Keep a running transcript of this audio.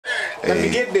Let me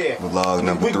get there. Vlog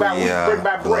number 3,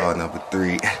 Vlog number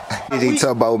 3. They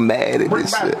talk about mad and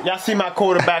this shit. Y'all see my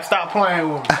quarterback, stop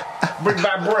playing with me. Brick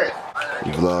by brick.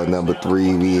 Vlog number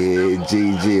 3, we had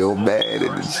JJ on mad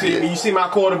and this shit. You see my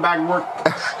quarterback work?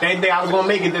 They think I was gonna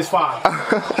make it this far.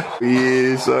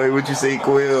 Yeah, sorry, what you say,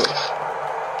 Quill?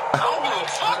 I don't give a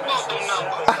fuck about them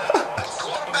numbers.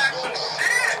 Quarterback some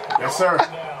shit. Yes, sir.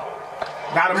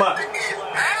 Got him up.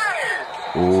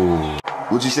 Ooh.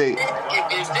 What'd you say?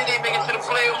 If they make it to the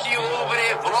playoffs, you over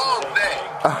there, vlog that.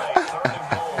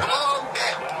 Vlog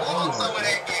that. Vlog some of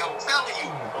that game. I'm telling you.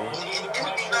 It's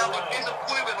become a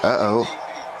disappointment. Uh-oh.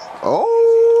 Oh!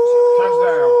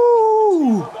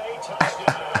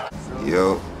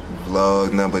 Yo,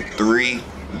 vlog number 3.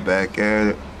 Back at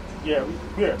it. Yeah.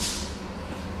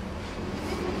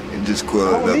 And just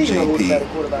quilled up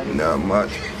JP. Not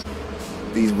much.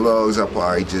 These vlogs, I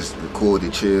probably just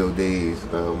recorded chill days.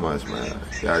 Not much, man.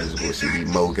 Y'all just gonna see me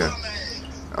mocha.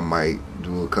 I might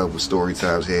do a couple story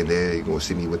times here and there. You're gonna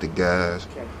see me with the guys.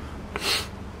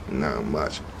 Not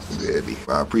much, really.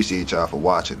 I appreciate y'all for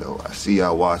watching, though. I see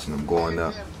y'all watching. I'm going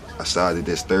up. I started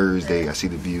this Thursday. I see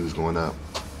the views going up.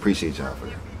 Appreciate y'all for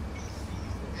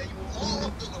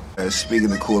that.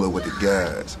 Speaking of cooling with the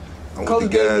guys. I'm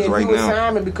with the guys right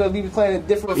now. Because we be playing a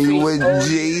different You with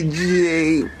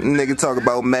JJ. Nigga talk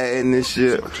about Madden and this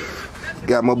shit.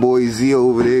 Got my boy Z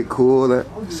over there, cool.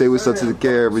 Say what's up to the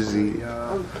camera, Z.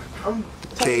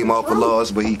 Came off a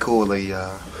loss, but he cool,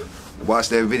 y'all. Watch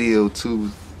that video too.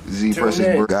 Z versus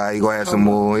guy. He gonna have some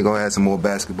more. He gonna have some more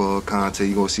basketball content.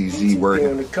 You gonna see Z working.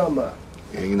 on the come up.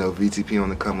 And you know VTP on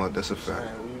the come up. That's a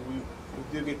fact.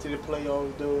 We do get to the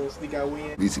playoffs, though. Sneak our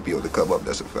win. VTP on the come up.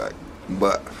 That's a fact.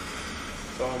 But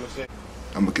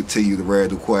I'm gonna continue the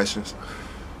random questions.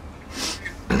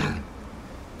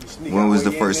 When was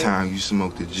the first time you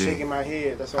smoked a J? Shaking my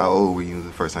head. That's all. How old were you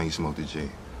the first time you smoked a J?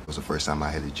 What was the first time I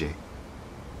had a J?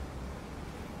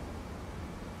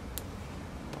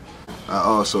 I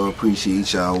also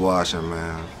appreciate y'all watching,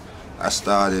 man. I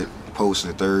started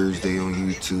posting Thursday on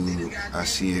YouTube. I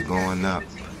see it going up.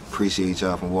 Appreciate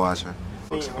y'all for watching.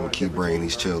 I'm gonna keep bringing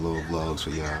these chill little vlogs for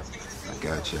y'all. I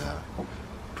got y'all.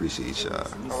 Appreciate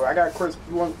y'all. I got Chris.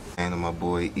 You want? And my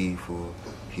boy E for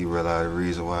he realized the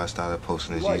reason why I started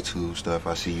posting this YouTube stuff.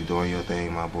 I see you doing your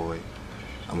thing, my boy.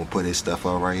 I'm gonna put this stuff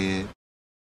up right here.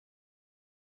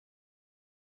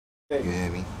 You hear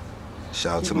me?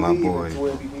 Shout out to my boy.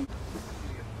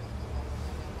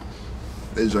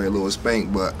 This right a little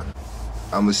spank, but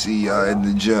I'ma see y'all at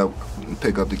the jump and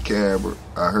pick up the camera.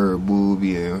 I heard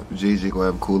Booby and JJ gonna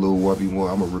have a cool little 1v1.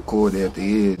 I'ma record that at the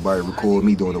end. Everybody record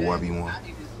me doing the 1v1.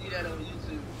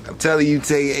 I'm telling you,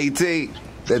 Tay, AT,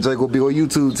 that joint will be on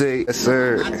YouTube, Tay. Yes,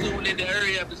 sir. I tuned in the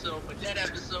early episode, but that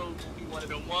episode will be one of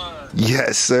the ones.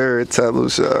 Yes, sir. Tell them,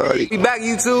 shawty. We back,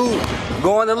 YouTube.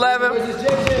 Going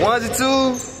 11. 1 to 2.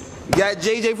 Got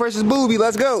JJ versus Booby.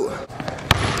 Let's go.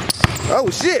 Oh,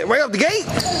 shit. Right off the gate.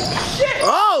 Shit.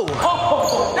 Oh.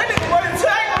 That nigga wanted to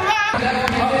tag.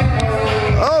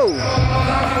 Oh.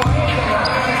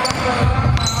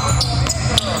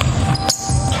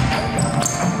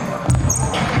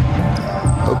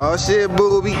 Oh shit,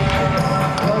 Booby.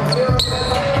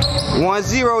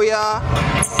 1-0, y'all.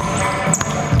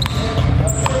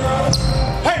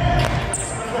 Hey.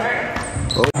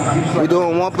 Oh, we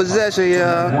doing one possession,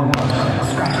 y'all.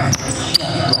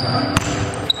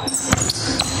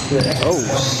 Oh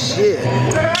shit.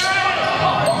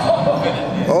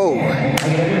 Oh.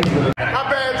 My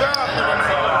bad job.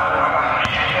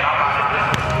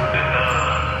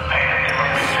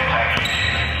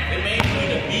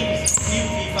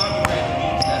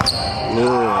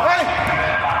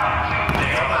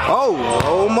 Oh,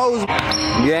 almost.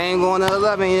 Game going to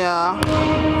 11, y'all.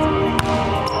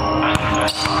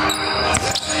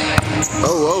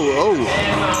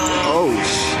 Oh,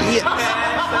 shit.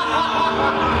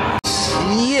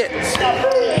 Shit.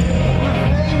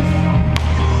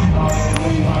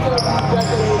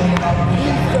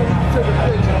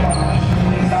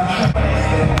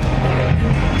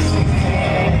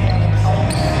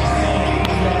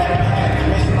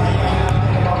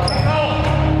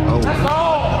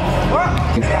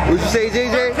 What'd you say,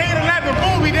 JJ?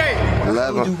 13-11 Booby Day.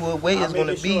 11. What weight is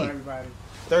going to be?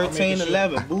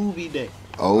 13-11 Booby Day.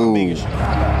 Oh.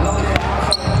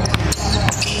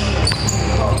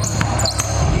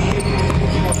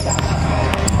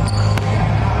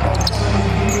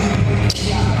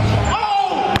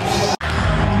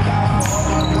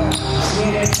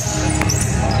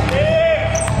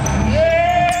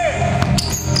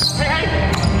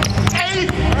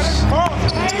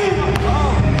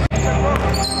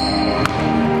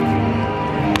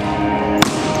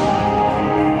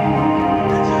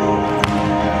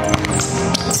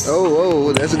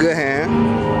 That's a good hand.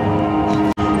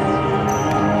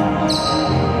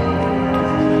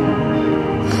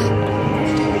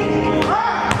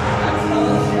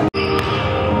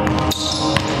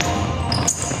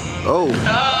 Oh.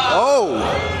 Oh.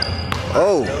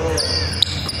 Oh.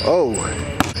 Oh.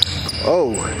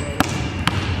 Oh.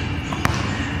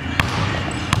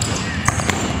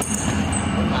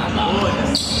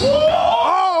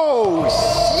 Oh,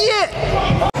 shit.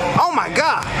 Oh, my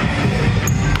God.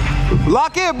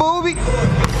 Lock in, Booby.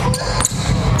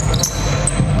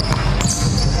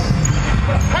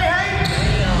 Hey.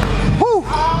 Woo.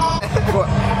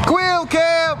 Quill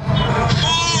cab.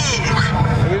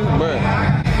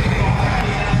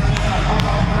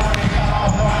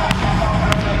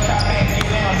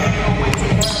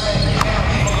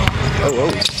 Oh,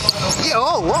 oh. Yeah,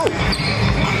 oh, whoa.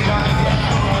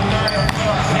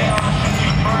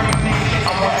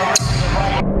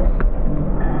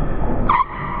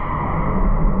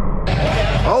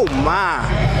 Oh my.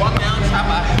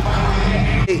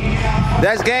 Hey,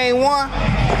 that's game 1.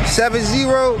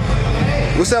 7-0.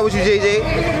 What's up with you,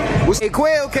 JJ? What's hey,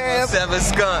 Quail Cab? 7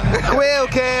 skunk. Quail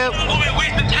Cab.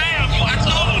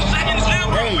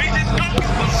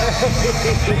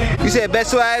 You said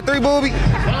best 2 out of 3, Booby?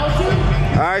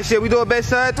 Alright, shit, we doing best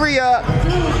 2 out of 3, y'all.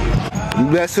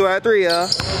 Best 2 out of 3, y'all.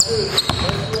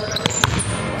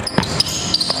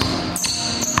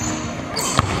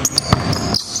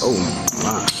 Oh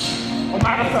my.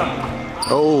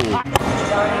 Oh.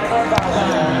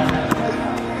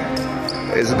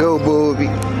 Let's go, Booby.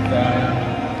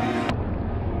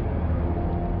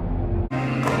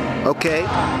 Okay.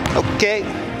 Okay.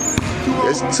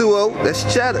 That's 2-0. That's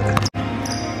cheddar.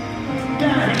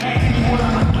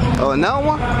 Oh, another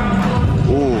one?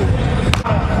 Ooh.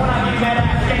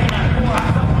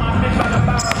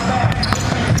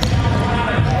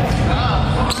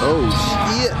 Oh,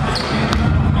 shit.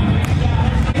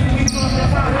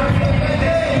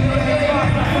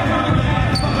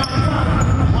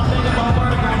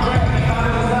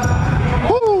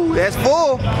 Woo, that's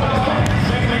 4.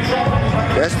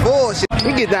 That's 4. Shit.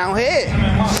 We get down here.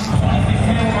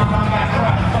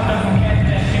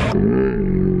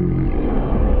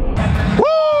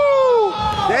 Woo!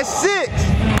 That's 6.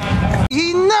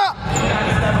 Heating up.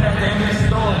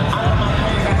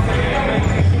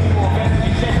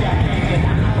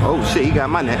 Oh shit, he got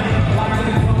my neck.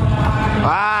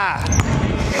 Ah.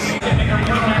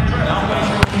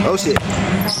 Oh shit.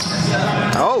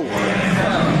 Oh.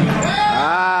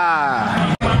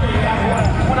 Ah.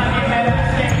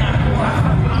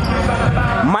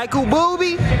 Michael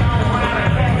Booby.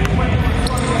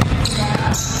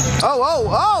 Oh, oh,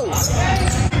 oh.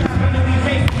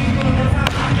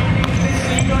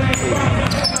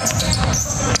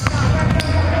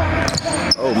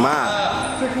 Oh my.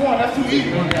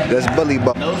 That's bully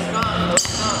ball.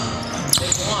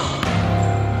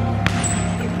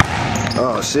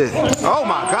 Oh shit. Oh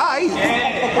my God.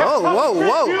 Oh, whoa,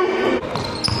 whoa.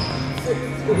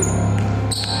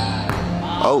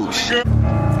 Oh shit.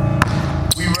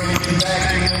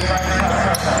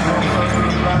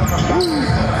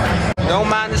 Don't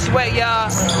mind the sweat, y'all.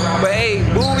 But hey,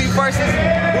 Booby versus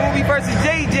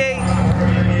JJ.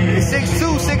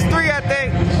 6'2", 6'3", I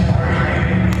think.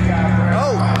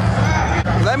 Oh.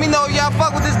 Let me know if y'all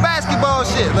fuck with this basketball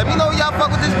shit. Let me know if y'all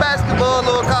fuck with this basketball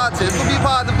little contest. This will be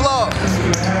part of the vlog.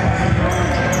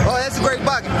 Oh, that's a great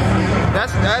bucket.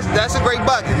 That's a great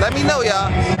bucket. Let me know,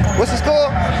 y'all. What's the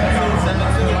score?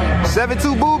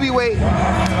 7-2 Booby weight.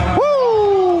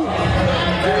 Woo!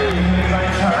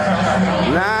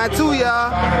 9-2,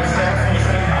 y'all.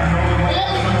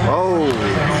 Oh.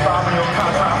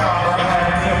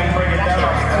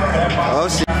 Oh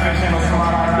shit.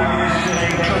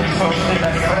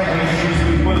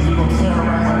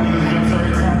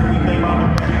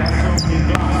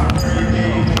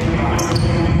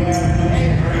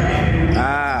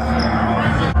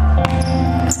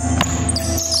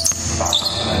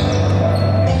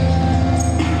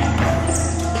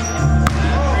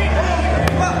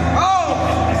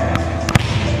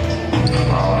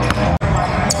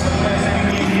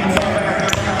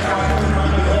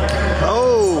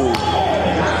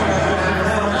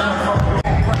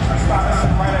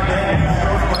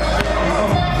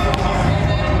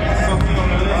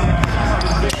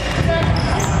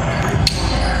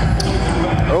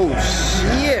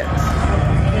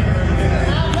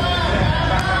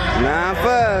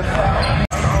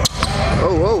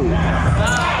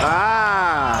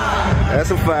 That's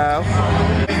a foul.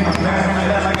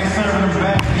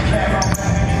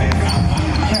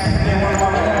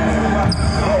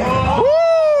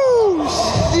 Woo!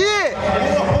 Shit!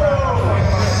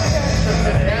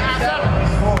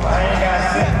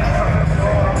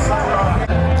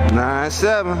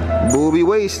 9-7. Booby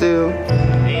weight still.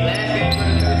 Hey, last game for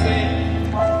the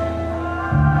 13.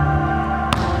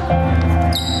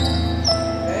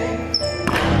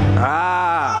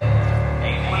 Ah.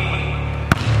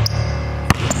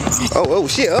 Oh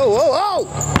shit. Oh.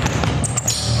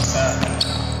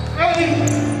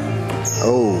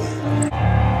 Oh.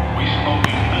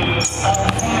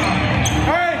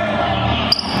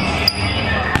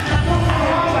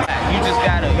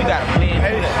 You gotta play it.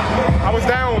 Hey, I was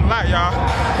down a lot, y'all.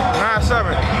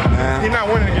 9-7. He's not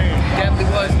winning the game. Definitely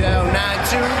was down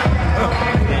 9-2.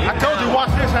 I told you,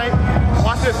 watch this, Hank.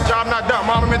 Watch this. Job not done.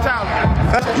 Mama mentality.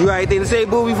 You got anything to say,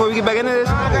 Booby, before we get back into this?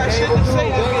 I got shit to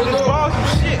say. Let's borrow some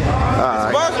shit.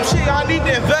 Let's borrow some shit. Y'all need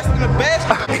to invest in the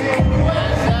basket.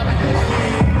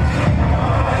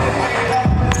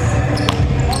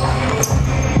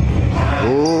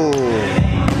 Ooh.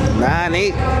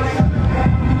 9-8.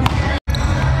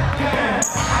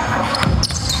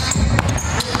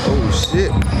 Oh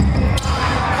shit.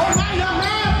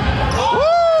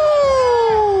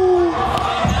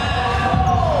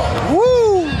 Woo!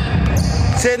 Woo!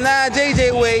 10-9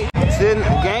 JJ weight. 10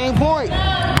 game point.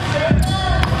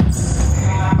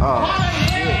 Oh.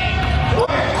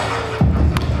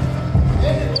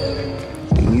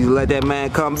 You let that man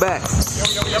come back.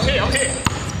 I'm here.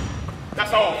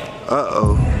 That's all.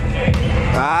 Uh-oh.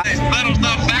 Ah. Let him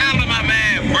stop fouling my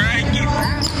man, bro.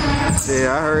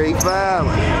 Yeah, I heard he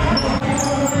fouling.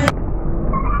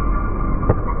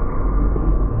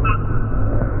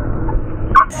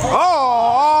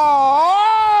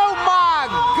 Oh my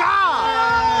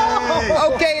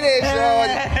God! Okay then,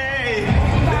 Shorty.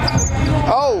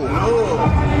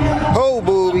 Oh,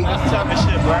 Booby. That's tough as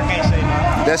shit, bro. I can't say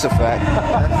nothing. That's a fact.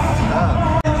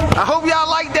 I hope y'all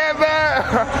like that, man.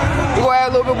 We're gonna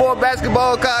have a little bit more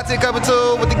basketball content coming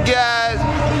to with the guys.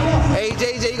 Hey,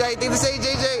 JJ, you got anything to say,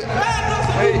 JJ?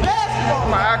 Hey,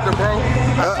 I'm an actor, bro.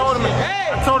 I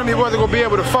told him he wasn't gonna be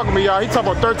able to fuck with me, y'all. He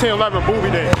talking about 13-11 Booby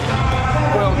day.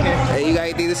 Hey, you got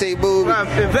anything to say, Booby?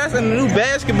 Invest in the new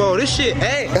basketball. This shit,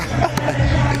 hey.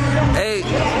 Hey,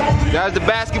 that was the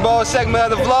basketball segment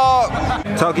of the vlog.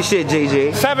 Talking shit,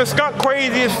 JJ. 7 skunk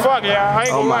crazy as fuck, y'all. I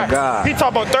ain't gonna lie. God. He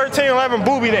talking about 13-11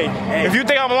 Booby day. If you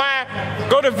think I'm lying,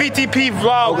 go to VTP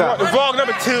vlog, vlog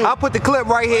number 2. I'll put the clip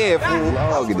right here, fool.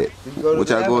 Look at it. What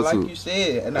y'all going like to? you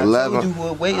said, and I 11. told you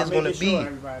what weight it's gonna be.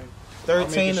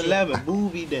 13-11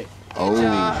 Booby day. Oh.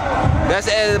 That's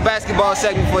the end of the basketball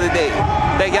segment for the day.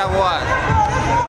 Thank y'all for watching.